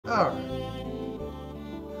Alright.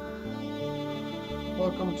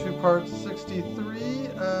 Welcome to part 63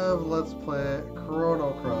 of Let's Play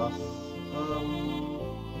Chrono Cross.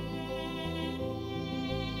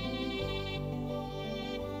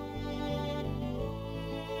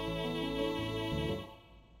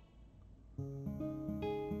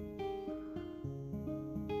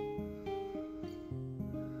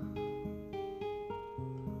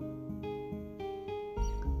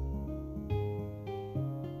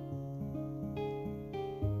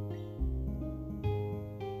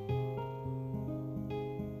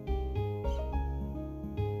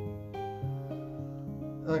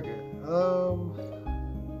 Okay, oh,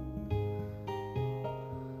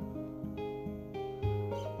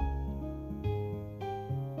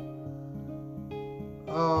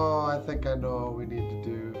 I think I know what we need to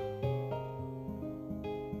do.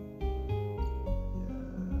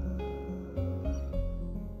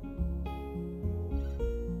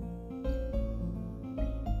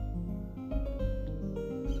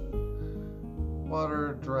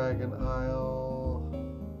 Water Dragon Isle.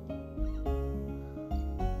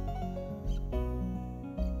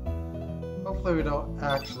 Hopefully we don't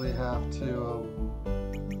actually have to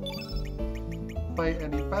fight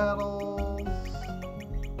any battles.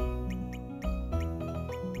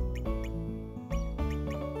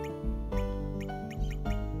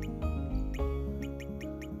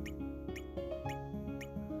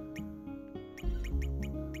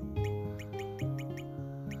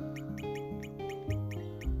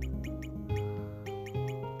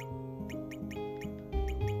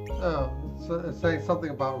 Oh, it's saying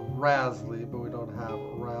something about Rasley, but we don't have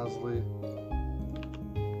Rasley.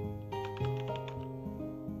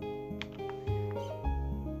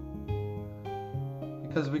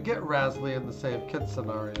 Because we get Rasley in the save kit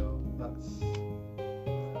scenario.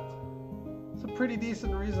 It's a pretty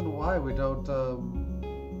decent reason why we don't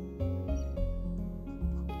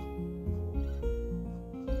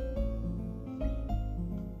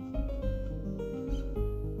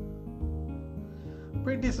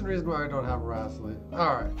pretty decent reason why I don't have Rasley.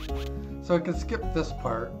 Alright, so I can skip this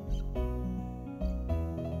part.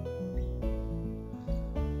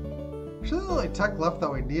 Actually, the only tech left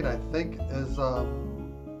that we need, I think, is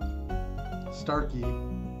Starkey.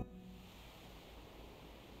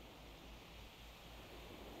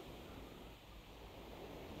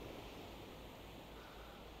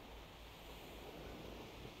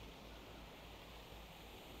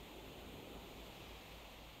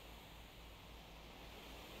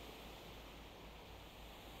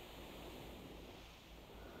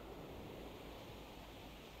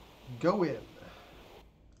 Go in.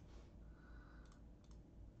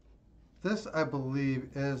 This, I believe,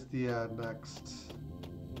 is the next.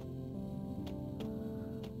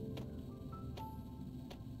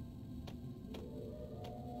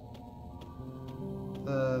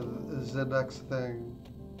 Is the next thing.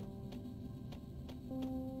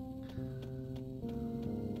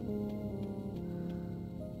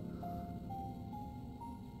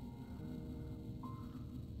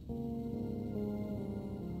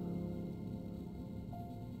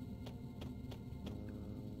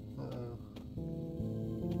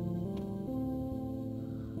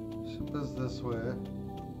 Is this way.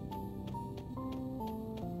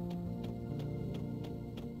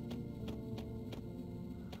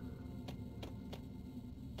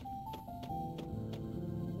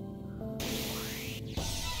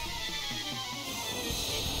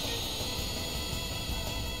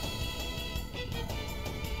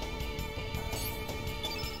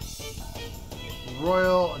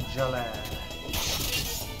 Royal Jelly.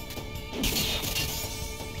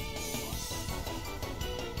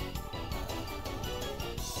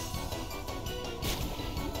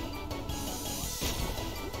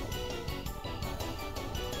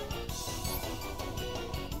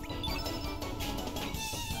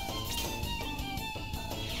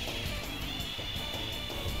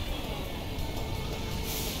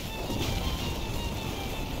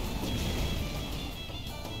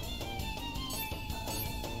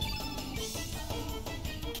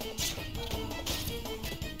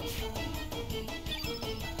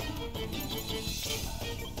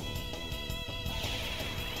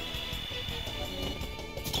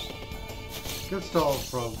 Good stall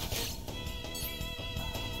from.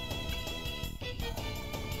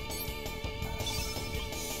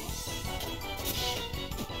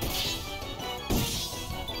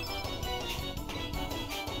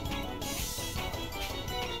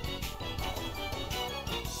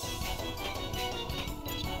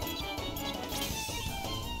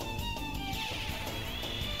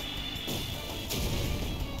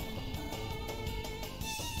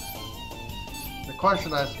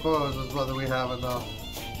 question, I suppose, is whether we have enough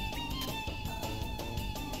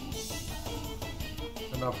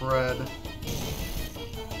red.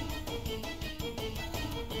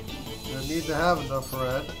 We need to have enough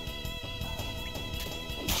red.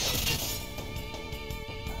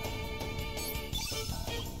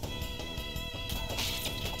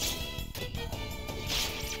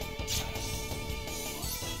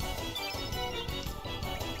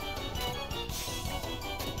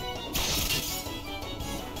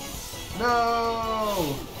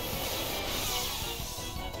 No!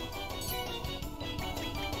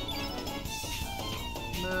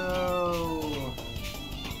 No!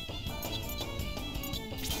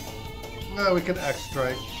 No, we can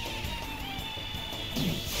X-strike.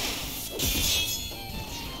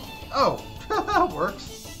 Oh! Works!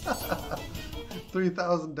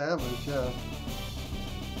 3,000 damage, yeah.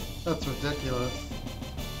 That's ridiculous.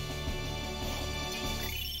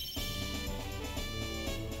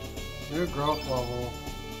 New growth level.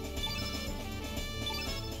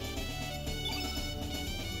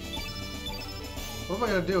 What am I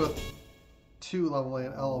going to do with 2 level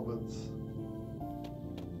 8 elements?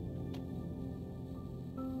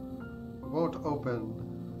 It won't open.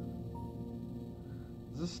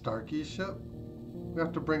 Is this Starkey's ship? We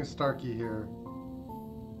have to bring Starkey here.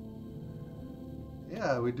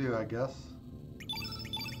 Yeah, we do, I guess.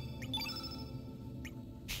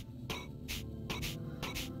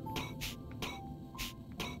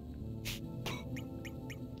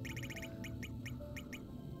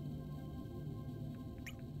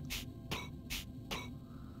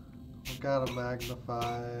 Gotta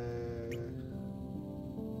magnify.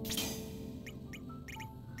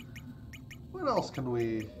 What else can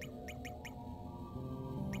we?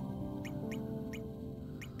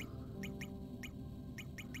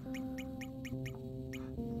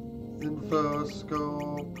 Info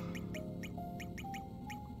scope.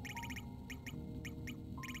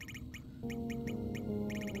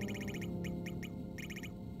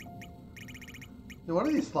 Now, one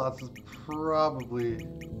of these slots is probably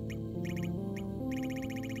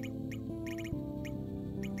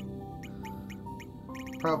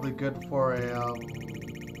good for a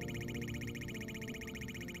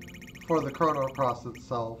for the Chrono Cross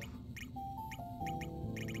itself.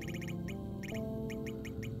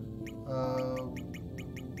 I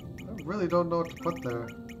really don't know what to put there.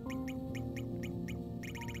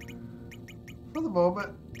 For the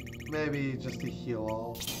moment, maybe just a heal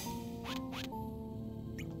all.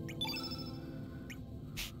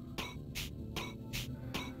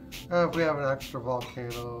 If we have an extra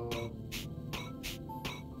volcano,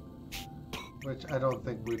 which I don't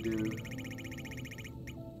think we do.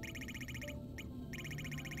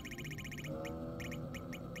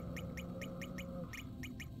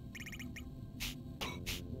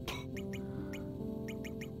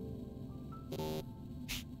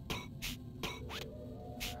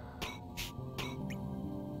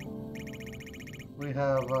 We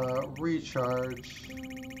have recharge.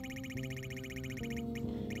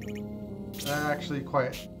 I actually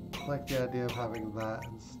quite like the idea of having that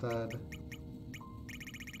instead.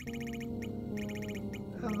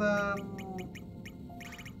 And then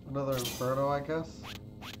another Inferno, I guess.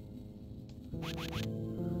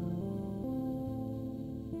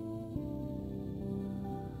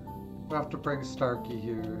 We have to bring Starkey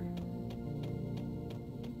here.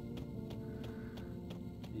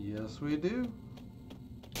 Yes, we do.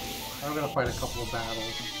 I'm gonna fight a couple of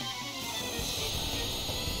battles.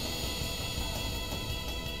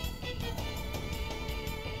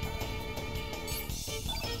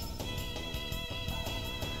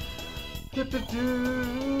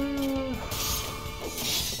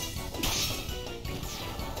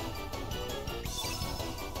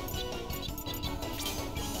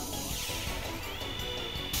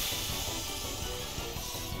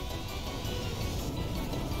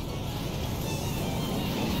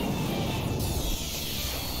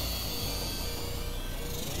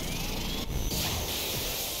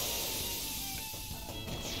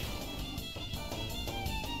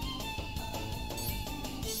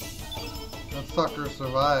 That sucker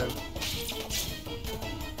survived.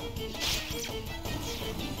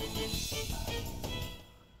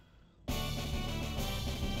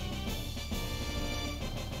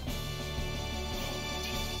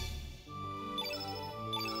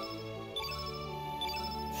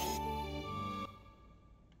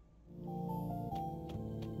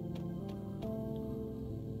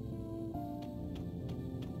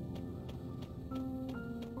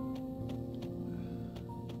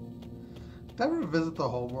 Did I ever visit the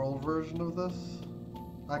homeworld version of this?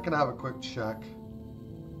 I can have a quick check.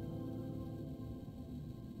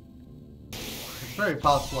 very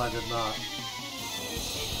possible I did not.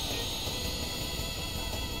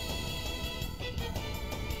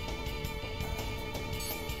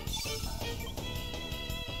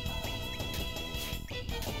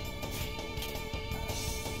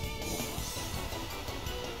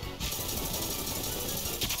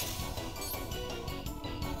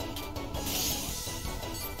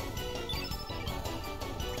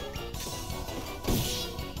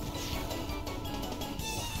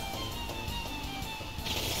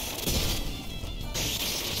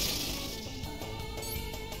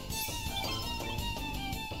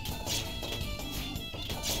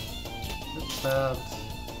 Bad.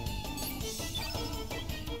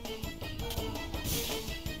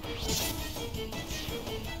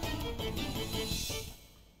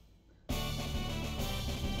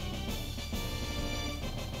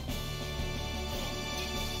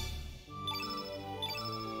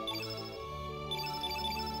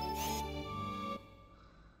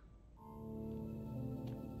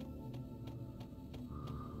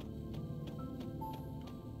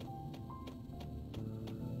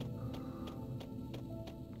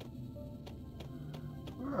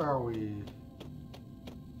 Where are we?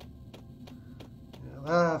 Yeah,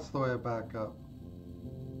 that's the way back up.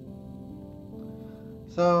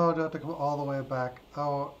 So, do I have to come all the way back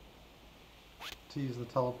out to use the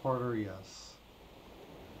teleporter? Yes.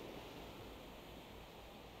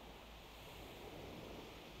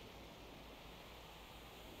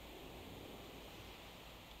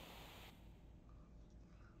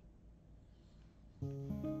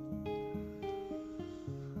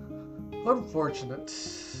 Unfortunate.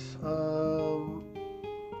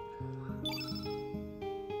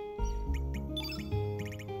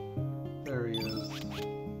 There he is.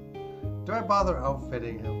 Do I bother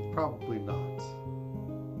outfitting him? Probably not.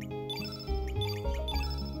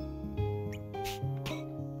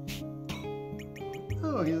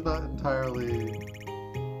 Oh, he's not entirely...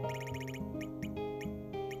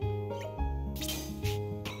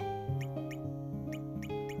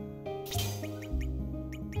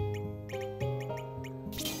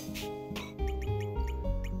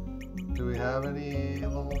 Do we have any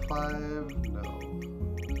level 5? No.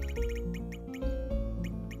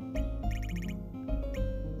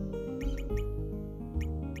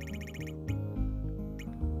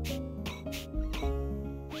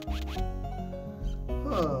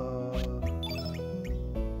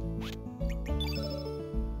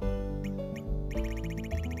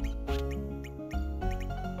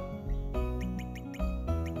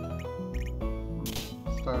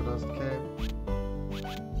 Stardust Cape.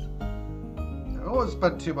 I won't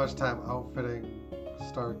spend too much time outfitting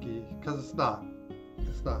Starkey, because it's not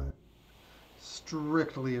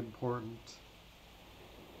strictly important.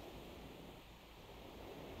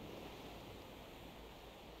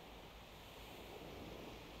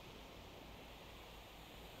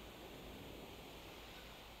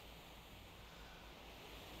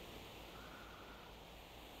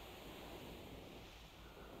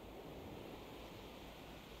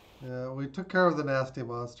 Yeah, we took care of the nasty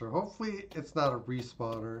monster. Hopefully it's not a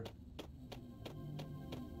respawner.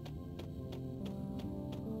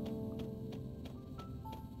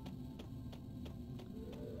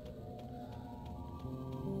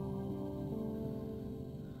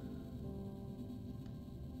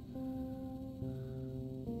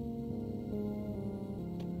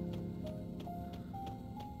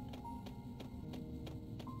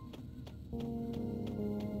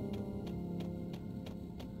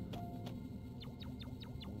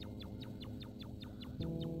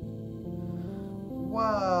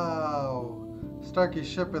 Wow! Starkey's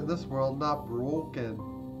ship in this world not broken.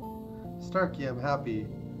 Starkey, I'm happy.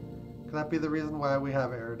 Can that be the reason why we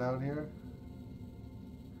have air down here?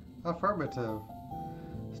 Affirmative.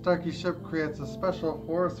 Starkey's ship creates a special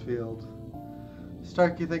force field.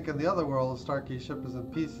 Starkey think in the other world Starkey's ship is in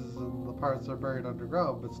pieces and the parts are buried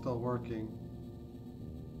underground but still working.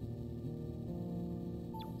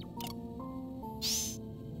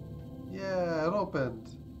 Yeah, it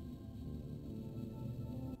opened.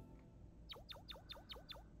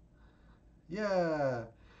 Yeah,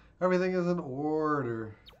 everything is in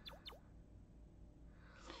order.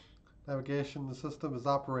 Navigation system is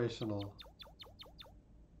operational.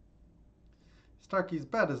 Starkey's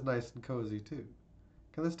bed is nice and cozy too.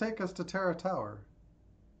 Can this take us to Terra Tower?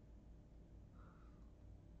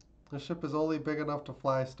 The ship is only big enough to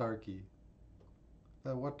fly Starkey.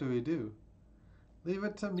 Then what do we do? Leave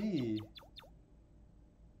it to me.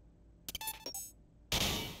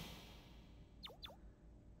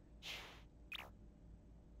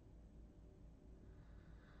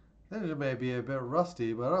 The engine may be a bit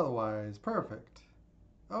rusty, but otherwise perfect.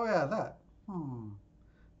 Oh yeah, that.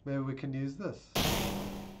 Maybe we can use this.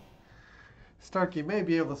 Starkey may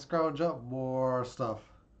be able to scrounge up more stuff.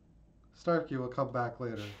 Starkey will come back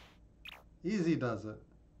later. Easy does it.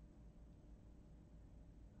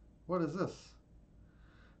 What is this?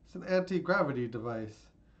 It's an anti-gravity device.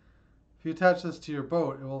 If you attach this to your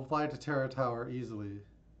boat, it will fly to Terra Tower easily.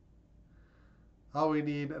 All we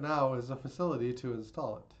need now is a facility to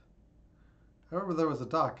install it. I remember there was a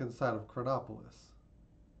dock inside of Chronopolis.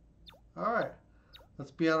 Alright,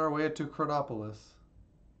 let's be on our way to Chronopolis.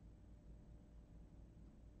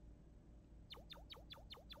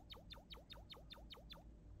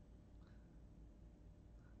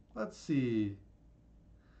 Let's see.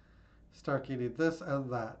 Starkey need this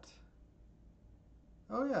and that.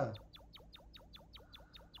 Oh yeah.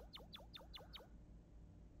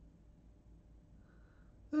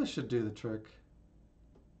 This should do the trick.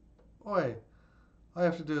 Oi, all I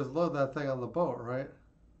have to do is load that thing on the boat, right?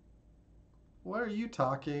 What are you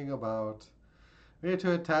talking about? We need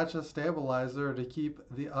to attach a stabilizer to keep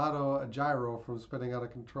the auto gyro from spinning out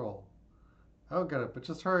of control. I don't get it, but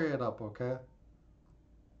just hurry it up, okay?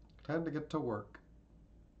 Time to get to work.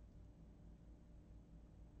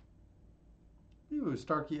 Ooh,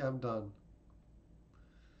 Starkey, I'm done.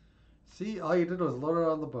 See, all you did was load it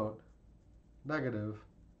on the boat. Negative.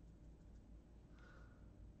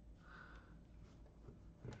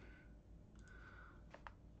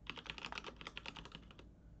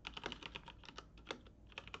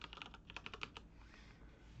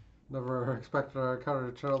 Never expected our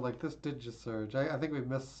encounter to turn out like this, did you, Surge? I think we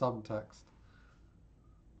missed some text.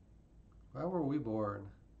 Why were we born?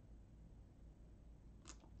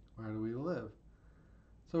 Where do we live?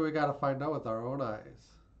 So we gotta find out with our own eyes.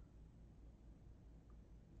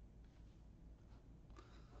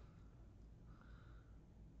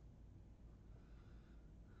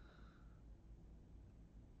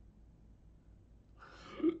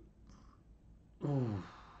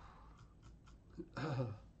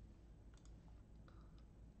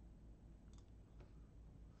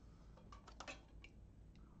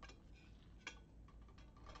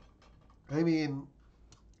 I mean,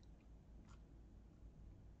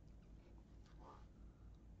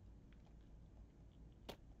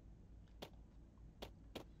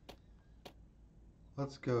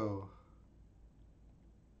 let's go.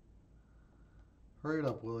 Hurry it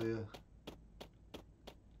up, will you?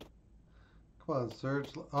 Come on, Surge.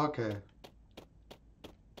 Okay.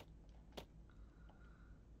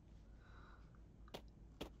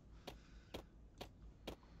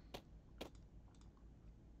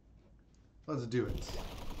 Let's do it.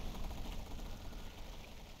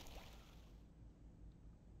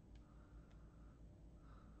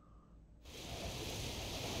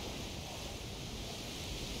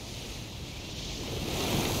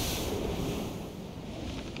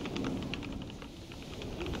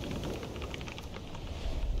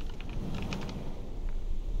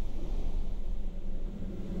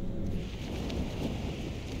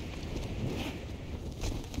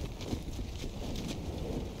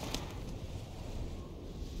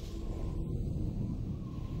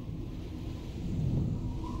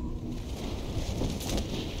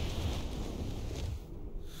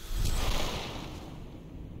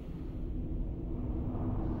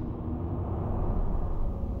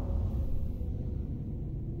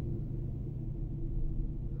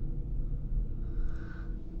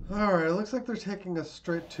 Alright, it looks like they're taking us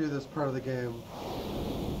straight to this part of the game.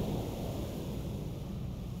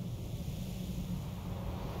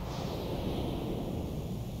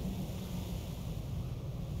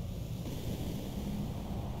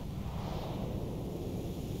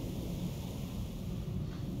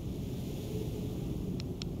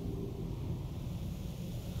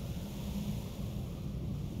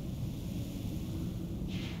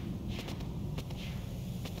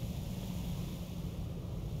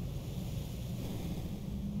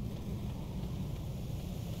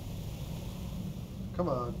 Come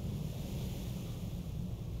on.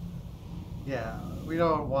 Yeah, we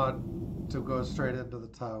don't want to go straight into the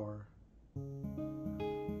tower.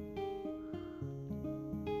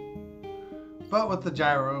 But with the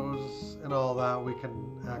gyros and all that, we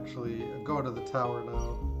can actually go to the tower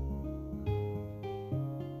now.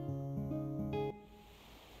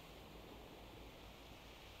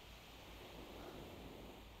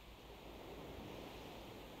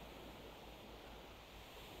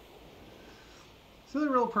 So the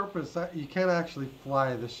real purpose, you can't actually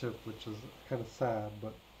fly the ship, which is kind of sad,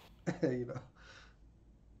 but, you know.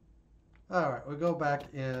 Alright, we go back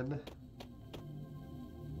in.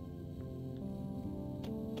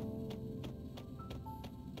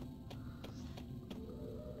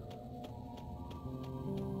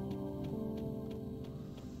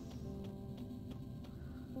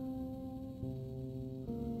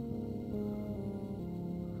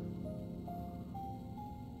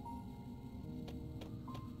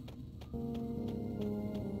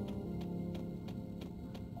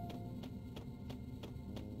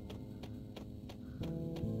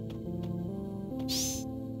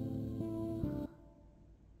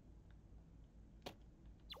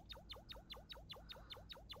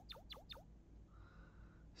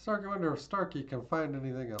 Starkey, wonder if Starkey can find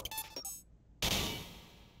anything else.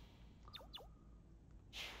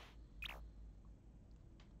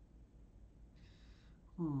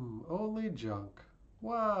 Only junk.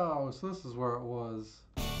 Wow, so this is where it was.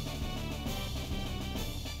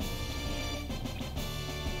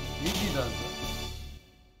 Easy does it.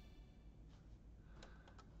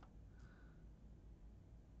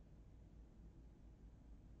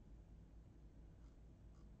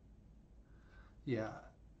 Yeah.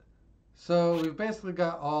 So we've basically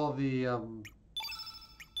got all the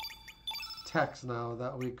text now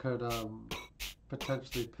that we could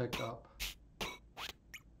potentially pick up.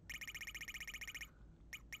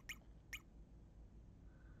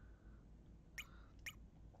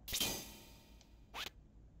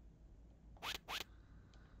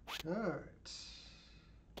 All right.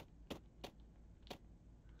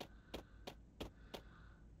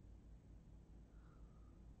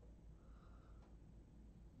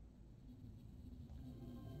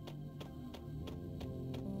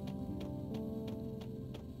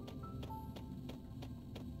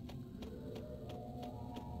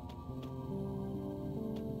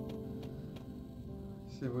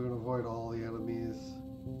 See if we can avoid all the enemies.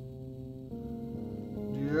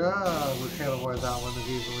 Yeah, we can't avoid that one as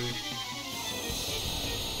easily.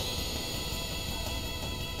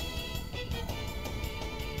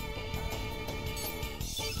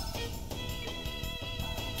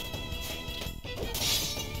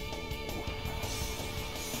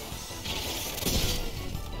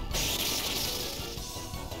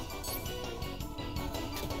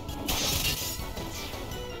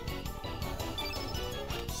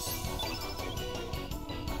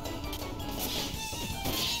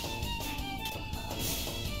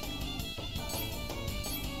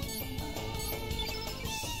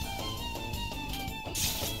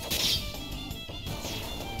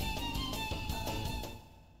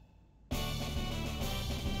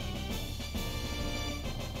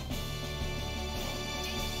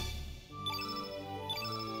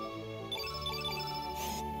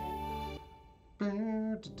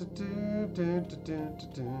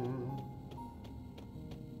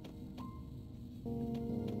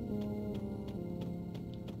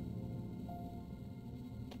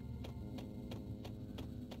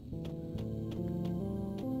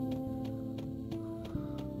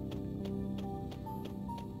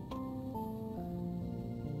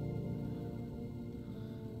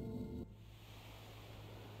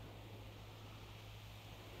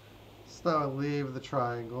 So now I leave the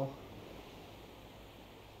triangle.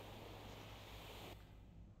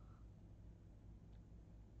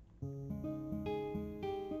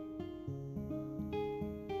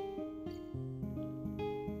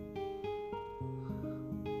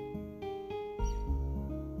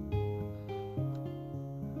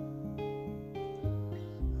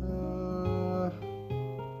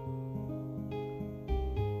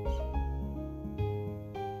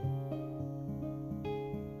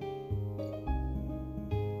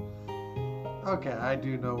 Okay, I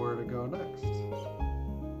do know where to go next.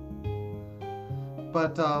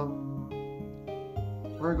 But,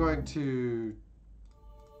 we're going to...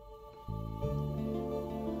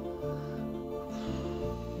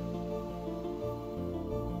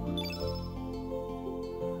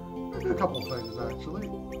 do a couple things, actually.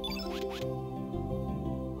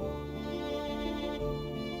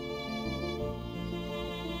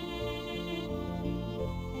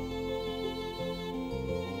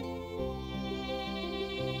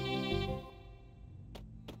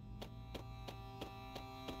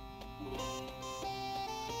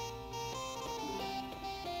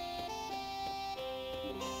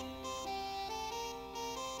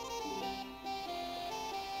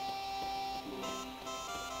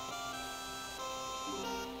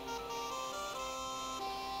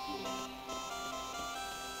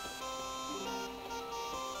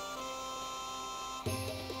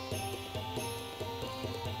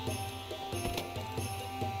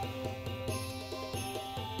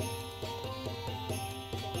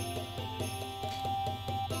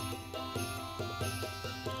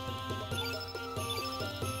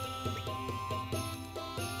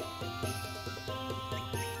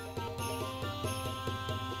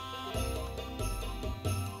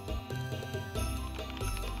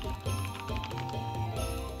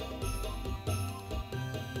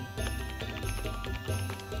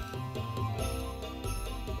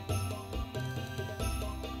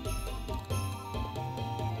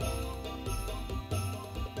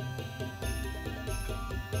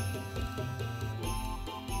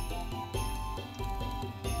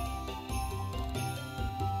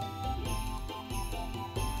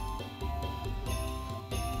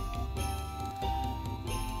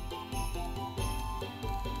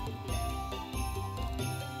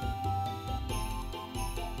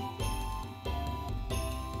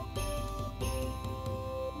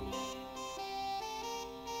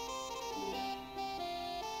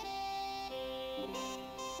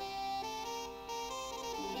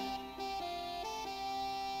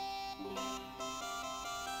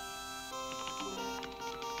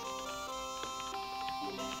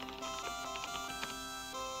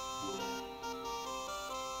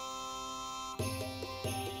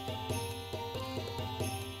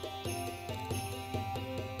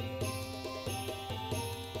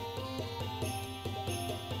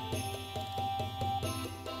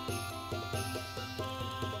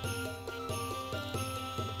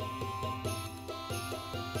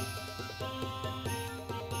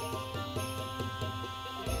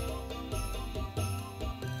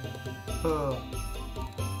 Huh.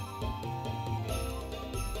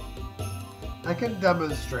 I can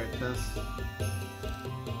demonstrate this.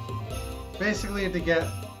 Basically, to get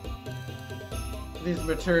these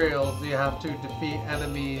materials, you have to defeat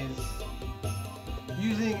enemies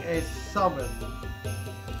using a summon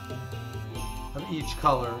of each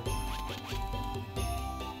color.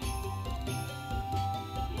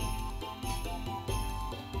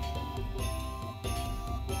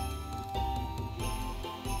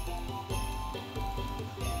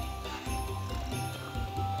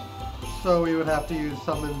 So we would have to use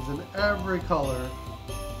summons in every color.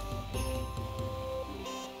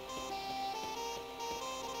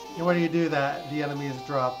 And when you do that, the enemies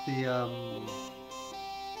drop the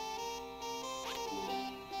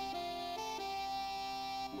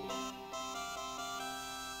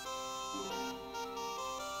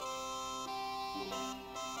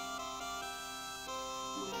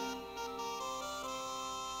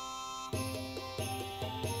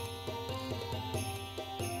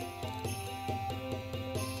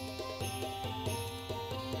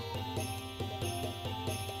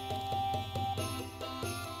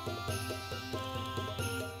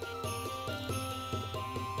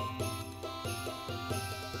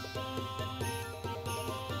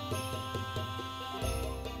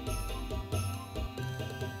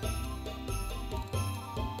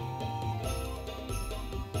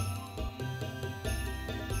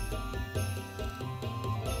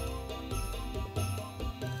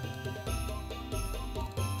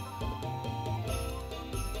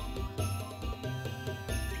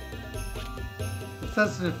it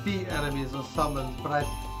says to defeat enemies with summons, but I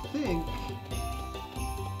think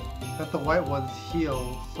that the white ones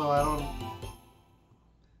heal, so I'm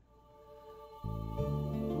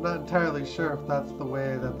not entirely sure if that's the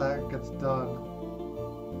way that that gets done.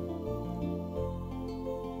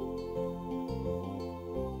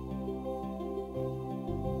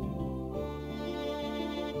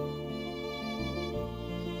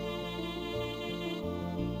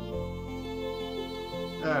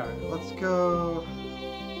 Alright, let's go.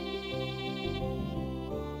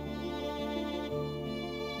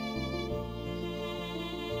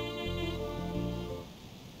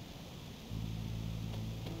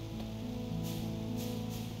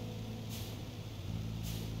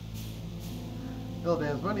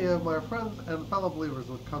 Days, many of my friends and fellow believers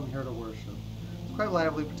would come here to worship. It's quite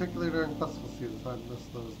lively, particularly during festival season, so I'd miss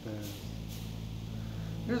those days.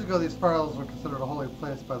 Years ago, these spirals were considered a holy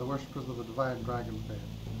place by the worshippers of the divine dragon faith.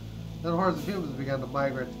 Then hordes of humans began to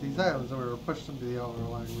migrate to these islands, and we were pushed into the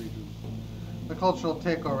overlying regions. The cultural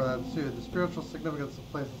takeover that ensued, the spiritual significance of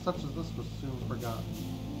places such as this was soon forgotten.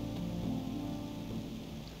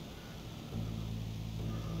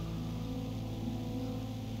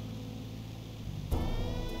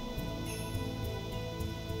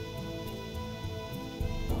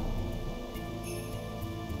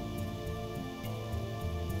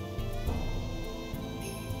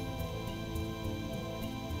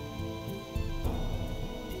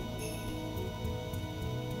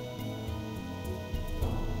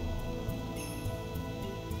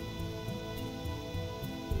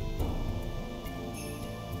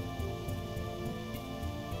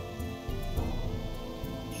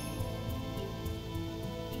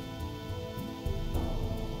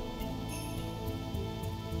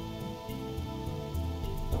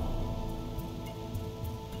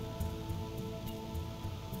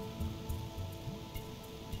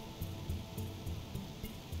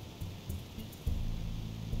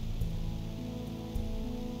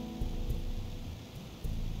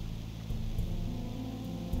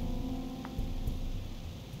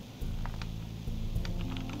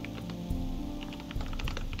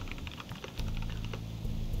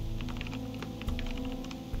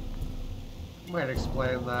 Might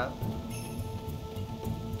explain that.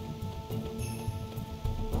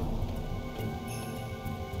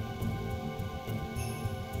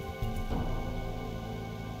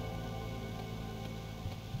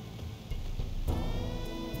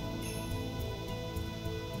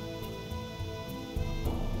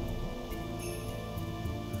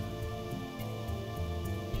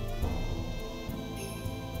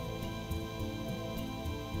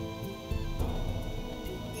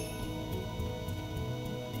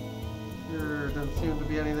 Doesn't seem to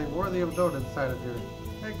be anything worthy of note inside of here.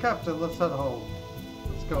 Hey, Captain, let's head home.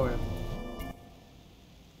 Let's go in.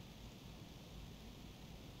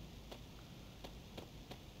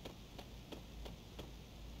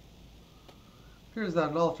 Appears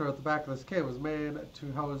that an altar at the back of this cave was made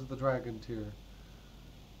to house the dragon tier.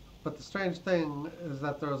 But the strange thing is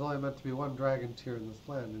that there was only meant to be one dragon tier in this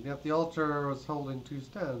land, and yet the altar was holding two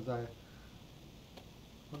stands.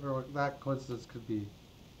 Wonder what that coincidence could be.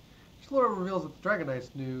 Each lore reveals that the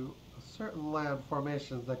Dragonites knew a certain land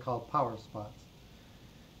formations they called power spots.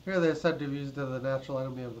 Here they are said to have used the natural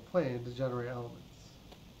enemy of the plane to generate elements.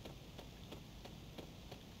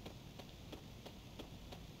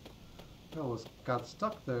 I almost got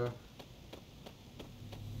stuck there.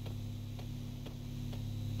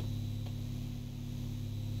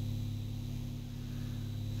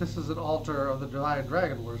 This is an altar of the Divine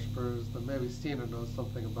Dragon Worshippers, then maybe Stina knows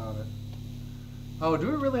something about it. Oh, do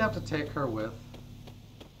we really have to take her with?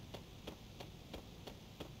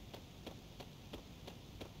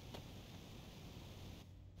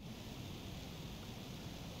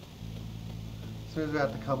 As soon as we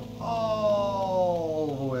have to come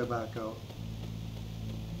all the way back out.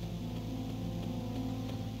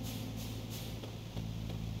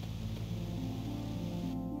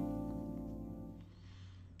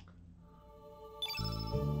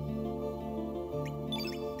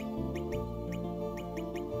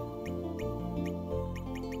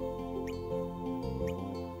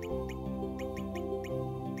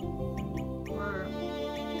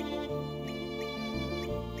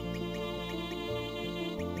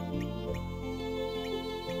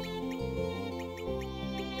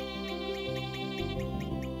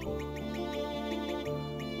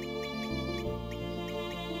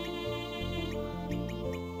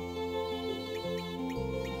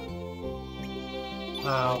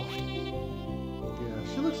 Ow.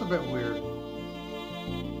 Yeah, she looks a bit weird.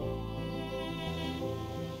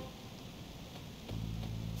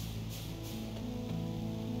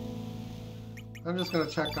 I'm just gonna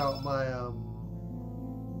check out my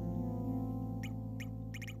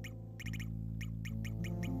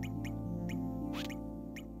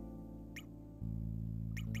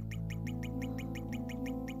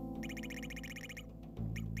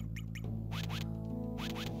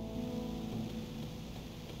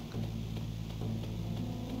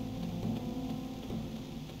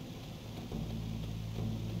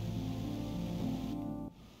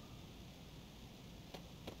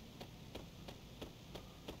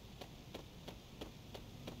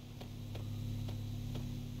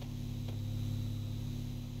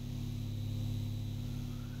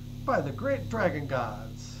by the great dragon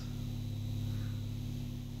gods.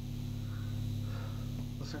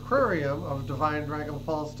 The Sacrarium of Divine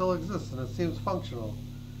Dragonfall still exists and it seems functional.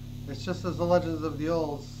 It's just as the legends of the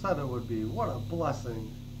old said it would be. What a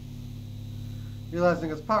blessing. Realizing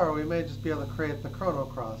its power, we may just be able to create the Chrono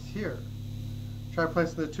Cross here. Try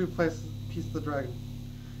placing the two pieces of the dragon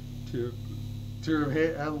to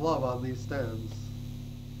hate and love on these stands.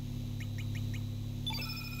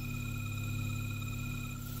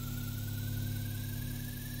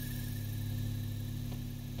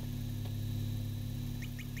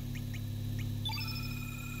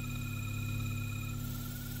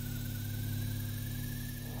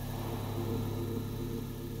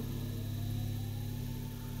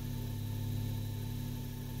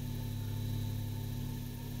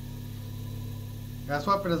 This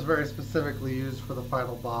weapon is very specifically used for the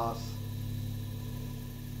final boss.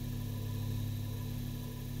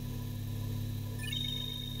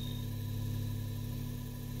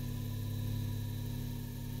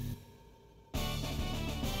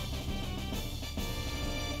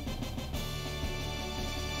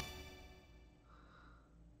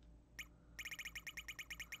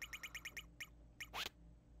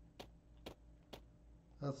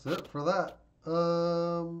 That's it for that.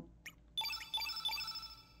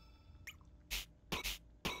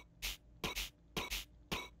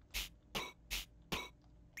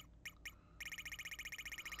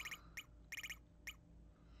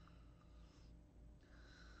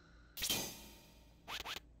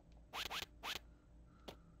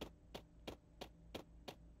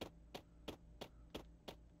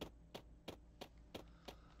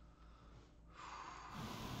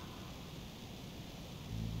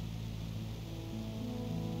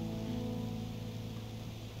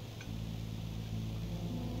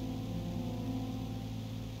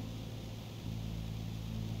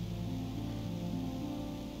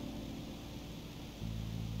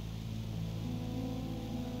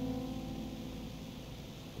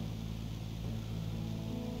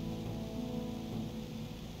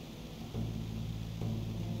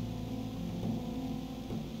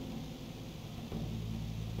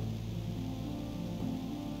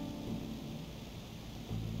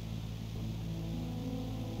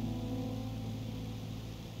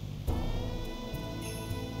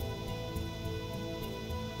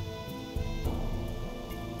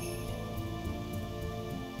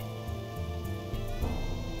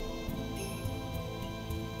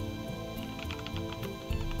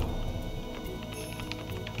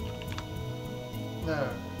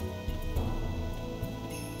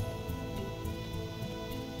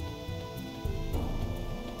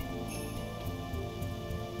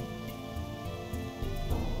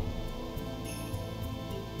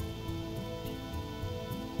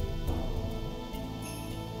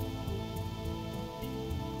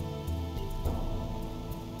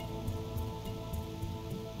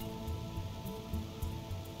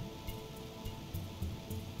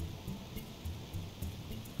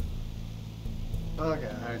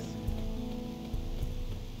 Okay, I see.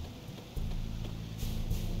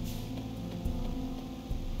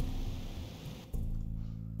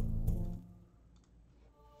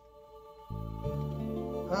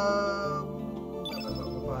 Blah, blah,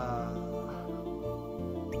 blah, blah.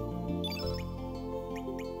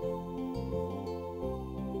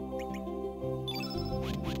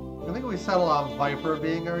 I think we settle on Viper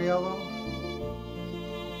being our yellow.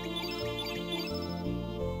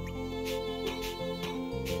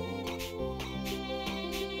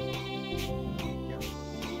 Yes.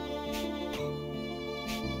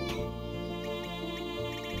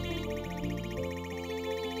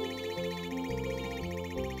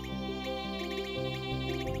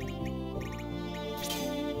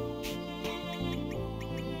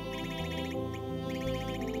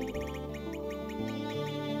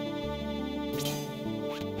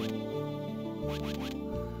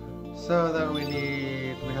 So then we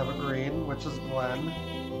have a green, which is Glenn.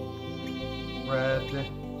 Red.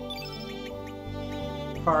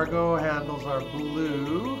 Fargo handles our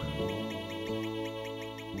blue.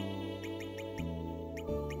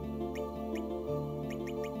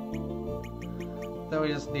 Then we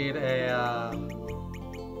just need a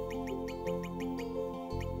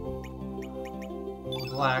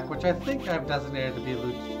black, which I think I've designated to be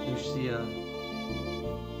Lucia.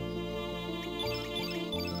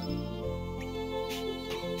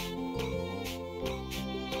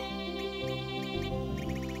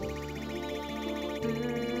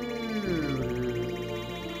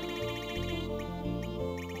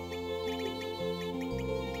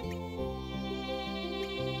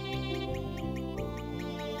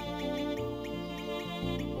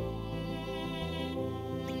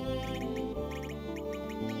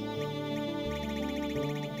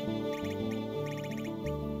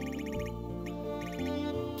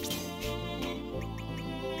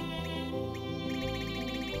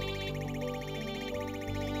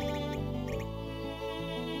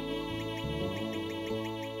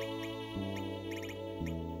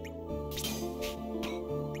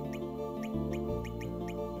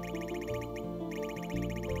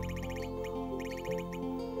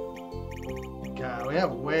 God, we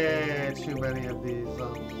have way too many of these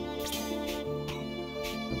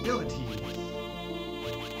abilities.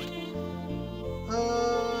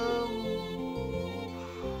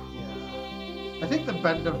 Yeah. I think the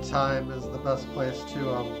Bend of Time is the best place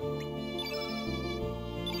to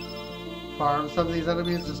farm some of these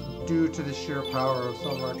enemies, just due to the sheer power of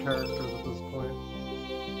some of our characters at this